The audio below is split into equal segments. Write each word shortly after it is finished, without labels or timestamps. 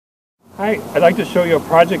Hi, I'd like to show you a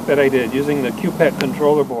project that I did using the QPET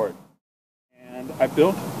controller board. And I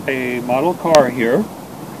built a model car here.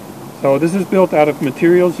 So this is built out of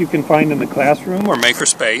materials you can find in the classroom or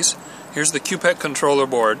makerspace. Here's the QPET controller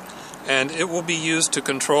board, and it will be used to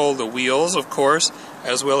control the wheels, of course,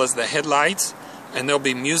 as well as the headlights, and there'll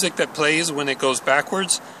be music that plays when it goes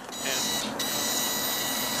backwards.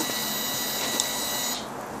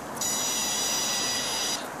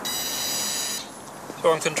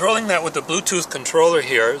 So I'm controlling that with the Bluetooth controller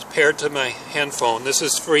here. It's paired to my handphone. This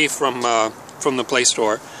is free from the Play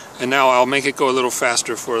Store. And now I'll make it go a little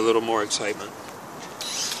faster for a little more excitement.